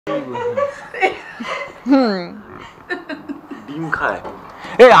ডিম খায়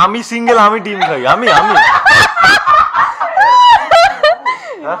এই আমি সিঙ্গেল আমি ডিম খাই আমি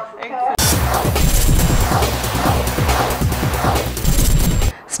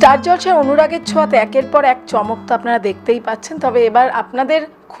স্টার জলসার অনুরাগের ছোঁয়াতে একের পর এক চমক তো আপনারা দেখতেই পাচ্ছেন। তবে এবার আপনাদের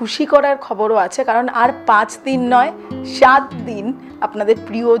খুশি করার খবরও আছে, কারণ আর 5 দিন নয় 7 দিন আপনাদের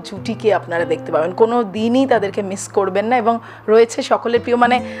প্রিয় জুটিকে আপনারা দেখতে পাবেন। কোনো দিনই তাদেরকে মিস করবেন না। এবং রয়েছে সকলের প্রিয়,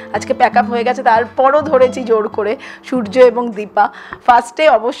 মানে আজকে প্যাক আপ হয়ে গেছে তারপরও ধরেছি জোর করে, সূর্য এবং দীপা। ফার্স্টে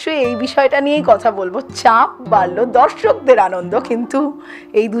অবশ্যই এই বিষয়টা নিয়েই কথা বলবো, চাপ বাড়লো, দর্শকদের আনন্দ, কিন্তু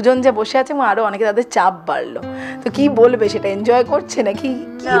এই দুজন যে বসে আছে এবং আরও অনেকে তাদের চাপ বাড়লো। তো কি বলবে, সেটা এনজয় করছে নাকি?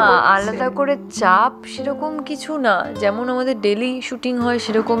 না, আলাদা করে চাপ সেরকম কিছু না, যেমন আমাদের ডেলি শুটিং হয়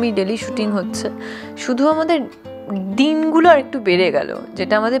সেরকমই ডেলি শুটিং হচ্ছে, শুধু আমাদের দিনগুলো আর একটু বেড়ে গেল,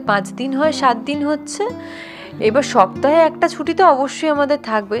 যেটা আমাদের 5 দিন হয় 7 দিন হচ্ছে। এবার সপ্তাহে একটা ছুটি তো অবশ্যই আমাদের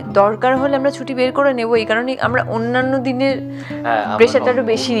থাকবে, দরকার হলে আমরা ছুটি বের করে নেবো, এই কারণে আমরা অন্যান্য দিনের প্রেশারটা একটু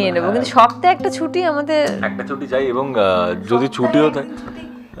বেশি নিয়ে নেবো, কিন্তু সপ্তাহে একটা ছুটি আমাদের একটা ছুটি চাই। এবং যদি ছুটিও থাকে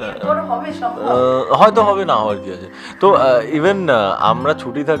হয়তো হবে না হওয়ার কি আছে। তো ইভেন আমরা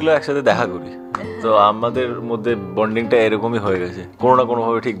ছুটি থাকলেও একসাথে দেখা করি, তো আমাদের মধ্যে বন্ডিংটা এরকমই হয়ে গেছে, কোনো না কোনো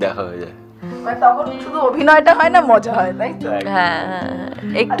ভাবে ঠিক দেখা হয়ে যায়। তখন শুধু অভিনয়টা হয় না, মজা হয়, তাই তো? হ্যাঁ,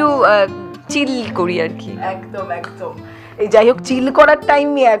 একটু চিল করি আর কি। একদম একদম। এই যাই হোক, চিল করার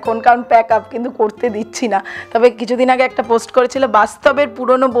টাইমই এখন, কারণ প্যাক আপ কিন্তু করতে দিচ্ছি না। তবে কিছুদিন আগে একটা পোস্ট করেছিল, বাস্তবের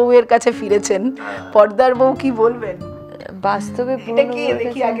পুরনো বউয়ের কাছে ফিরেছেন, পর্দার বউ, কি বলবেন? বাস্তবে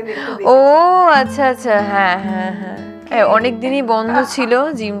ও আচ্ছা আচ্ছা, হ্যাঁ হ্যাঁ হ্যাঁ, অনেক দিনই বন্ধ ছিল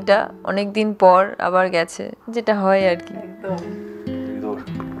জিমটা, অনেক দিন পর আবার গেছে, যেটা হয় আর কি।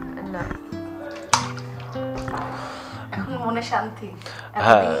 মনে শান্তি?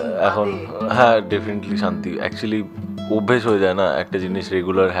 হ্যাঁ এখন হ্যাঁ ডেফিনেটলি শান্তি। অ্যাকচুয়ালি অভ্যেস হয়ে যায় না, একটা জিনিস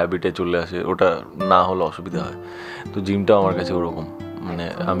রেগুলার হ্যাবিটে চলে আসে, ওটা না হলে অসুবিধা হয়। তো জিমটা আমার কাছে ওরকম, মানে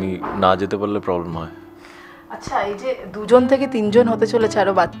আমি না যেতে পারলে প্রবলেম হয়। আচ্ছা, এই যে 2 থেকে 3 হতে চলেছে,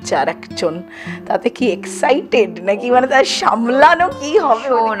 আরো বাচ্চা আর একজন, তাতে কি এক্সাইটেড নাকি, মানে তার সামলানো কি হবে?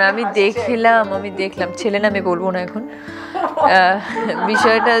 শোন, আমি দেখলাম, ছেলে না আমি বলবো না এখন,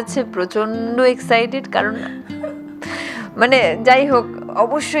 বিষয়টা হচ্ছে প্রচন্ড এক্সাইটেড, কারণ মানে যাই হোক,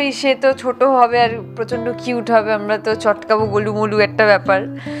 অবশ্যই সে তো ছোট হবে আর প্রচন্ড কিউট হবে, আমরা তো চটকাবো গোলুমলু একটা ব্যাপার।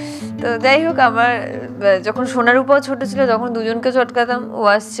 তো যাই হোক, আমার যখন সোনার উপাও ছোট ছিল তখন দুজনকে চটকাতাম, ও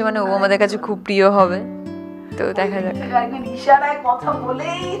আসছে মানে ও আমাদের কাছে খুব প্রিয় হবে, তো দেখা যাক। ইশারায় কথা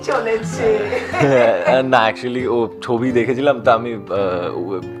বলেই চলেছে। না অ্যাকচুয়ালি ও ছবি দেখেছিলাম, তা আমি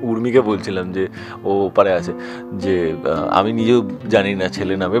উর্মিকে বলছিলাম যে ও ওপারে আছে, যে আমি নিজেও জানি না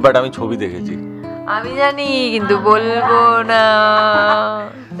ছেলে নামে, বাট আমি ছবি দেখেছি। আমি জানি কিন্তু বলবো না।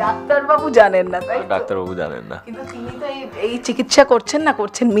 ডাক্তারবাবু জানেন না, তাই? ডাক্তারবাবু জানেন না, কিন্তু তিনি তো এই চিকিৎসা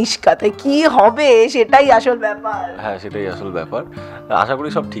করছেন মিশকা, তাই কি হবে সেটাই আসল ব্যাপার। হ্যাঁ সেটাই আসল ব্যাপার, আশা করি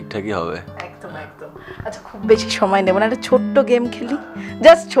সব ঠিকঠাকই হবে। একদম একদম। আচ্ছা, খুব বেশি সময় নেব না, একটা ছোট্ট গেম খেলি,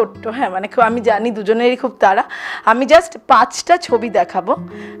 জাস্ট ছোট্ট। হ্যাঁ, মানে আমি জানি দুজনেরই খুব তাড়া, আমি জাস্ট 5টা ছবি দেখাবো,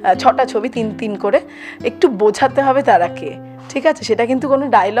 6টা ছবি 3 করে, একটু বোঝাতে হবে তারা কে, ঠিক আছে? সেটা কিন্তু কোনো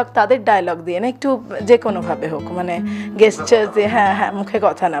ডায়লগ, তাদের ডায়লগ দিয়ে না, একটু যে কোনোভাবে হোক, মানে গেস্টার দিয়ে, হ্যাঁ হ্যাঁ, মুখে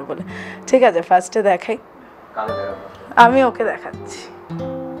কথা না বলে, ঠিক আছে? ফার্স্টে দেখাই, আমি ওকে দেখাচ্ছি।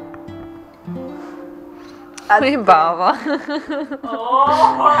 বাবা,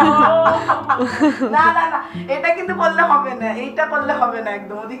 না না না, এটা কিন্তু বললে হবে না, এইটা করলে হবে না,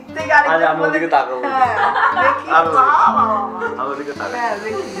 একদম ওদিক থেকে আরেকটা বলে।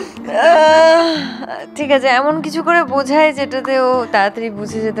 ঠিক আছে, এমন কিছু করে বোঝায় যেটাতে ও তাড়াতাড়ি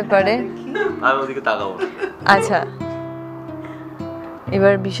বুঝে যেতে পারে। আচ্ছা,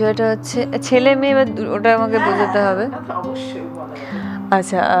 এবার বিষয়টা হচ্ছে ছেলে মেয়ে, এবার ওটা আমাকে বোঝাতে হবে।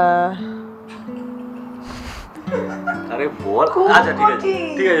 আচ্ছা, আরে বল। আচ্ছা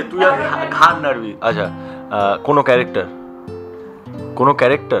ঠিক আছে তুই আর ঘাড় নাড়বি। আচ্ছা, কোনো ক্যারেক্টার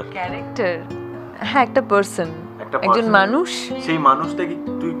হ্যাঁ, একটা পার্সন, একজন মানুষ। সেই মানুষটা কি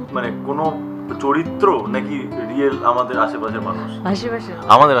তুই মানে কোনো চরিত্র নাকি রিয়েল আমাদের আশেপাশের মানুষ?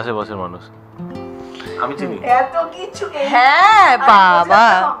 আমাদের আশেপাশের মানুষ আমি চিনি এত কিছু। হ্যাঁ বাবা,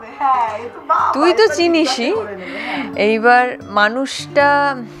 তুই তো চিনিসই। এইবার মানুষটা,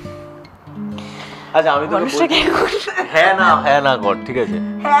 আচ্ছা আমি তো হ্যাঁ না কর, ঠিক আছে?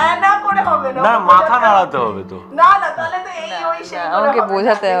 হ্যাঁ না করে হবে না, না মাথা নাড়াতে হবে তো। না না, তাহলে তো এই ওই সেই আমাকে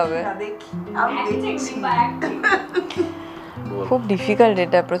বোঝাতে হবে। আমি দেখছি। খুব ডিফিকাল্ট,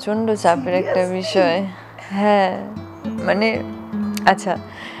 এটা প্রচন্ড চাপের একটা বিষয়। হ্যাঁ মানে আচ্ছা,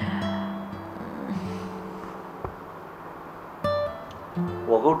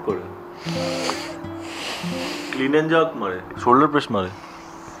 ওয়ার্কআউট করে, ক্লিন এন্ড জার্ক মারে, শোল্ডার প্রেস মারে।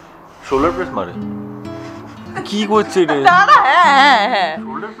 শোল্ডার প্রেস মারে কি করছে এটা দাঁড়া হ্যাঁ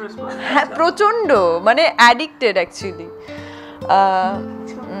শোল্ডার প্রেস মারে হ্যাঁ প্রচন্ড মানে অ্যাডিক্টেড অ্যাকচুয়ালি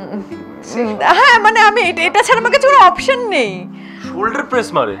হ্যাঁ মানে আমি এটা ছাড়া আমার কাছে কোনো অপশন নেই শোল্ডার প্রেস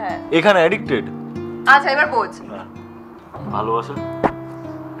মারে এখানে অ্যাডিক্টেড আচ্ছা এবার বোঝ ভালোবাসা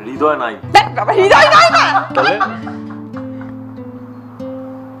হৃদয় নাই বাবা হৃদয় নাই না তাহলে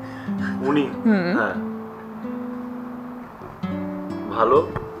উনি হ্যাঁ ভালো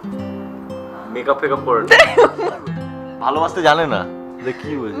মেকআপ ফেকআপ করে ভালোবাসতে জানে না যে কি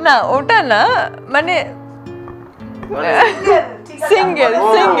বলছে না ওটা না মানে সিঙ্গেল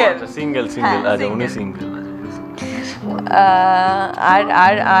সিঙ্গেল আচ্ছা উনি সিঙ্গেল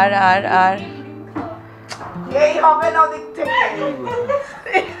আর এই হবে না ওদিক থেকে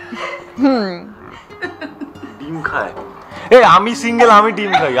ডিম খায় আমি সিঙ্গেল আমি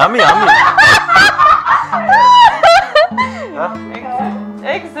ডিম খাই আমি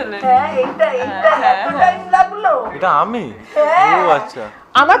এক্সেলেন্ট এইটা এত টাইম লাগলো এটা আমি ও আচ্ছা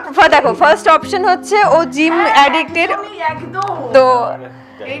আমার দেখো ফার্স্ট অপশন হচ্ছে ও জিম অ্যাডিক্টেড একদম তো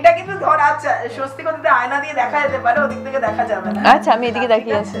এইটা কিন্তু ধর আচ্ছা স্বস্তি করতে আয়না দিয়ে দেখা যেতে পারে ওদিক থেকে দেখা যাবে না আচ্ছা আমি এদিকে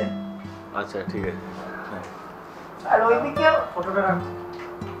তাকিয়ে আছি আচ্ছা ঠিক আছে আর ওইদিকে ফটোটা রাখ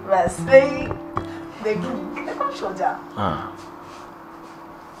ব্যাস এই দেখুন খুব সোজা হ্যাঁ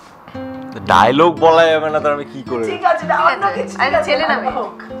ডায়লগ বলা যাবে না তার আমি কি করে ঠিক আছে না অন্য কিছু আরে ছেলে না মেয়ে?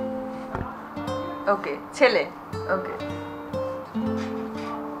 হোক ওকে ছেলে ওকে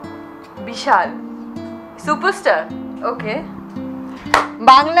বিশাল সুপারস্টার ওকে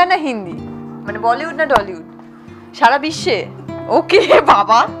বাংলা না হিন্দি মানে বলিউড না টলিউড সারা বিশ্বে ওকে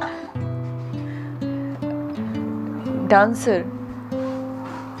বাবা dancer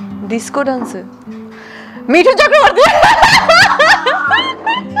disco dancer Mithu Chakraborty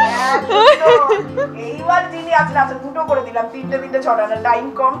এইবার যিনি আছেন আচ্ছা দুটো করে দিলাম তিনটে ছটা না টাইম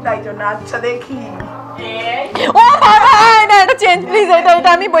কম তাই জন্য আচ্ছা দেখি ও বাবা না এটা চেঞ্জ প্লিজ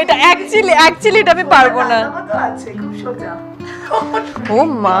এটা আমি বইটা অ্যাকচুয়ালি এটা আমি পারবো না তো আছে খুব সোজা ও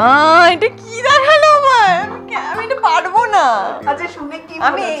মা এটা কি দেখালো আমার আমি এটা পারবো না আচ্ছা শুনে কি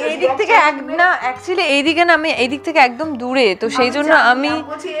আমি এই দিক থেকে না অ্যাকচুয়ালি এই দিকে না আমি এই দিক থেকে একদম দূরে তো সেই জন্য আমি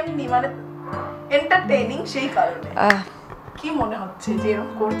বলছি এমনি মানে এন্টারটেইনিং সেই কারণে কি মনে হচ্ছে যে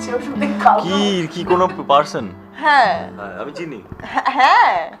এরকম করছে ও শুনে কি কোনো পারসন হ্যাঁ আমি চিনি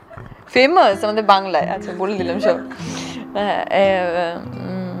হ্যাঁ ফেমাস আমাদের বাংলায় আচ্ছা বলে দিলাম সব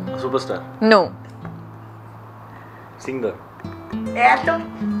সুপারস্টার নো সিঙ্গার এত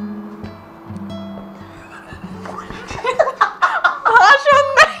ভাষণ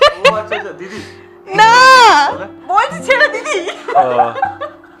ও আচ্ছা দিদি না বলছি ছেড়ে দিদি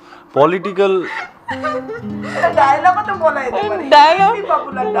পলিটিক্যাল ডায়লগ তো বলাই যেতে পারে ডায়লগ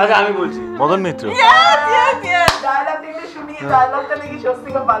পপুলার আচ্ছা আমি বলছি মদন মিত্র ডায়লগ দিতে শুনি ডায়লগটা দেখি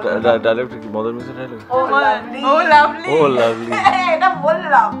স্বস্তিকা ভালো ডায়লগটা কি মদন মিত্র ডায়লগ ও লাভলি ও লাভলি এটা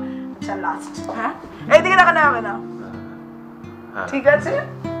বললাম আচ্ছা লাস্ট হ্যাঁ এইদিকে দেখানো হবে না ঠিক আছে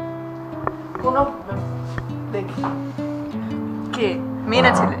কোন দেখি কে মেয়ে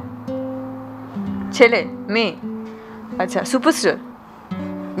না ছেলে ছেলে মেয়ে আচ্ছা সুপারস্টার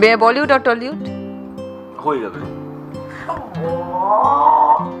বলিউড আর টলিউড হয়ে যাবে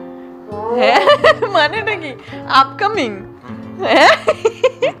হ্যাঁ মানেটা কি আপকামিং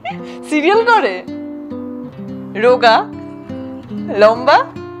সিরিয়াল করে রোগা লম্বা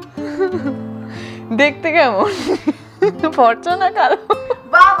দেখতে কেমন ফর্চা না কালো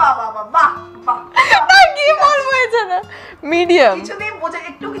বাহ বাহ বাহ বাহ বাহ কি বলবো এছাড়া মিডিয়াম কিছুদিন বোঝা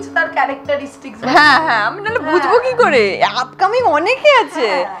একটু কিছু তার ক্যারেক্টারিস্টিক্স হ্যাঁ আমি নাহলে বুঝবো কি করে আপকামিং অনেকে আছে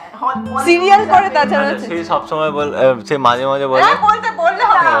সিরিয়াল করে তাছাড়া সে সব সময় সে মাঝে মাঝে বলে বললে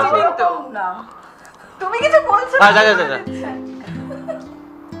হবে না তুমি কিছু বলছো আচ্ছা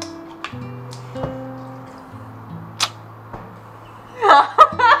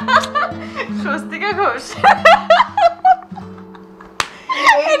স্বস্তিকা ঘোষ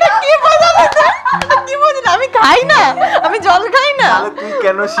এটা কি বোঝালে কি বোঝালে আমি খাই না আমি জল খাই না তুই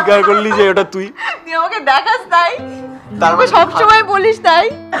কেন স্বীকার করলি যে ওটা তুই আমাকে দেখাস তাই তারপর সব সময় বলিস তাই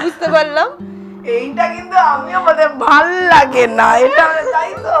বুঝতে পারলাম এইটা কিন্তু আমিও বলে ভাল লাগে না এটা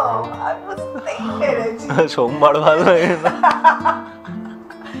তাই তো আমি বুঝতেই পেরেছি সোমবার ভালো লাগে না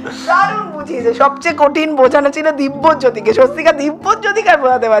দারুণ বুঝিয়েছে সবচেয়ে কঠিন বোঝানো ছিল দিব্যজ্যোতিকে স্বস্তিকা দিব্যজ্যোতিকে আর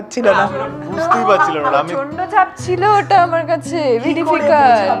বোঝাতে পারছিল না বুঝতেই পারছিল না আমি প্রচন্ড চাপ ছিল ওটা আমার কাছে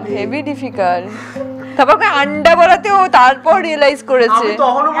হেভি ডিফিকাল্ট তারপর আন্ডা বলাতেও তারপর রিয়েলাইজ করেছে আমি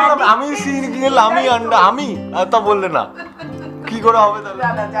তখনও বললাম আমি সিঙ্গেল আমি আন্ডা আমি আর তা বললে না কি করে হবে তাহলে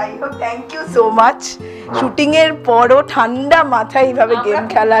না যাই হোক thank you so much shooting এর পরও ঠান্ডা মাথায় এইভাবে গেম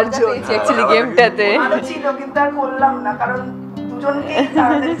খেলার জন্য অ্যাকচুয়ালি গেমটাতে ভালো ছিল কিন্তু আর করলাম না কারণ দুজনকেই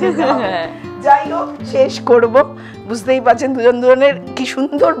তাড়াতাড়ি যেতে হবে। যাই হোক, শেষ করব। বুঝতেই পারছেন দুজনের কি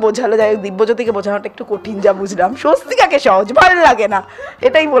সুন্দর বোঝালো। যাই হোক, দিব্যজ্যোতিকে বোঝানোটা একটু কঠিন যা বুঝলাম, স্বস্তিকাকে সহজ, ভালো লাগে না,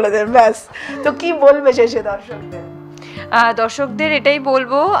 এটাই বলে দেন ব্যাস। তো কি বলবে শেষে দর্শকদের? দর্শকদের এটাই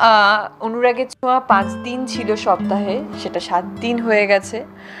বলবো, অনুরাগের ছোঁয়া 5 দিন ছিল সপ্তাহে, সেটা 7 দিন হয়ে গেছে।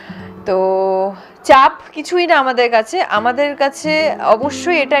 তো চাপ কিছুই না আমাদের কাছে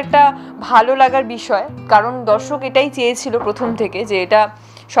অবশ্যই এটা একটা ভালো লাগার বিষয়, কারণ দর্শক এটাই চেয়েছিল প্রথম থেকে যে এটা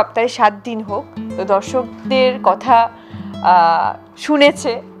সপ্তাহে 7 দিন হোক। তো দর্শকদের কথা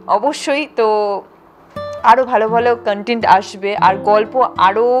শুনেছে অবশ্যই, তো আরও ভালো ভালো কন্টেন্ট আসবে আর গল্প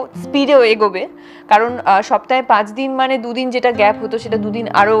আরও স্পিডেও এগোবে, কারণ সপ্তাহে 5 দিন মানে 2 দিন যেটা গ্যাপ হতো সেটা 2 দিন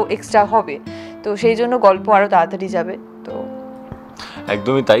আরও এক্সট্রা হবে, তো সেই জন্য গল্প আরও তাড়াতাড়ি যাবে। তো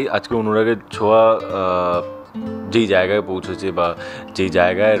একদমই তাই। আজকে অনুরাগের ছোঁয়া যেই জায়গায় পৌঁছেছে বা যেই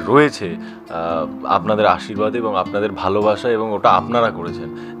জায়গায় রয়েছে আপনাদের আশীর্বাদ এবং আপনাদের ভালোবাসা, এবং ওটা আপনারা করেছেন।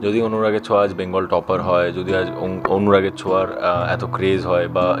 যদি অনুরাগের ছোঁয়া আজ বেঙ্গল টপার হয়, যদি আজ অনুরাগের ছোঁয়ার এত ক্রেজ হয়,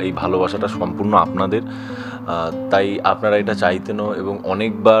 বা এই ভালোবাসাটা সম্পূর্ণ আপনাদের, তাই আপনারা এটা চাইতেনও। এবং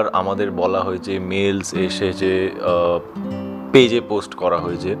অনেকবার আমাদের বলা হয়েছে, মেলস এসেছে, পেজে পোস্ট করা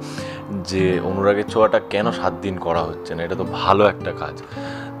হয়েছে যে অনুরাগের ছোঁয়াটা কেন 7 দিন করা হচ্ছে না, এটা তো ভালো একটা কাজ।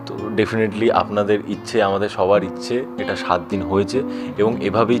 তো ডেফিনেটলি আপনাদের ইচ্ছে, আমাদের সবার ইচ্ছে, এটা 7 দিন হয়েছে এবং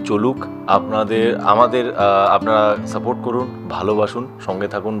এভাবেই চলুক। আপনারা সাপোর্ট করুন, ভালোবাসুন, সঙ্গে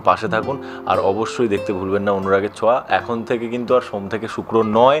থাকুন, পাশে থাকুন। আর অবশ্যই দেখতে ভুলবেন না অনুরাগের ছোঁয়া। এখন থেকে কিন্তু আর সোম থেকে শুক্র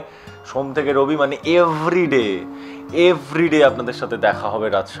নয়, সোম থেকে রবি, মানে এভরিডে আপনাদের সাথে দেখা হবে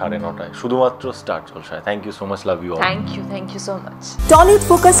রাত 9:30টায়, শুধুমাত্র স্টার জলসায়। Thank you so much, love you all. Thank you so much. Tollywood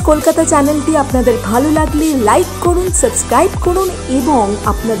focus Kolkata চ্যানেলটি আপনাদের ভালো লাগলে লাইক করুন, সাবস্ক্রাইব করুন এবং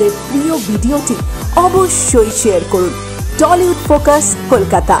আপনাদের প্রিয় ভিডিওটি অবশ্যই শেয়ার করুন। Tollywood focus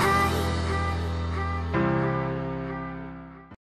Kolkata.